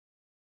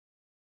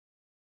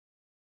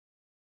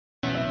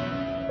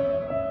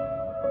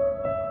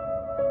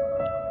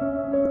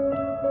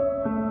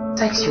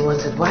text you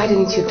wanted. Why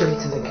didn't you do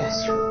it in the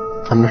guest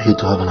room? I'm not here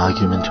to have an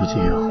argument with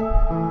you.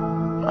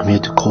 I'm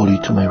here to call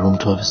you to my room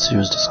to have a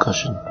serious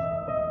discussion.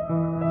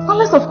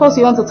 Unless, of course,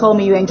 you want to tell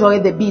me you enjoy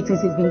the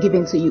beatings he's been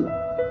giving to you.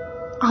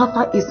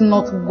 Arthur is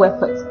not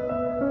worth it.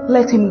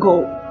 Let him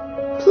go.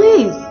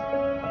 Please.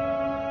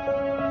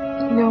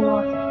 You know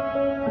what?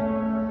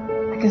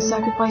 I can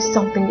sacrifice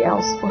something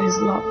else for his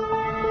love.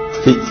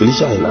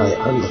 Felicia and I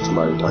are not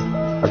married.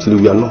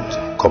 Actually, we are not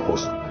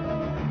couples.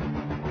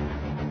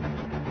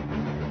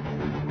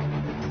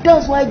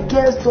 That's why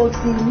girls don't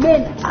say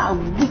men are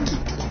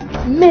wicked.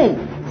 Men,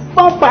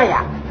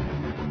 vampire.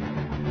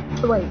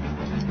 Wait,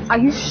 are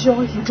you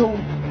sure you told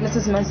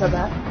Mrs. Mensah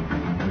that?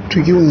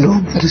 Do you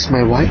know that is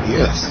my wife?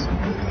 Yes.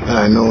 And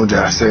I know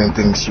there are certain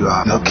things you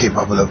are not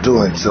capable of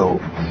doing, so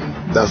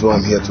that's why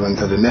I'm here to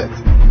enter the net.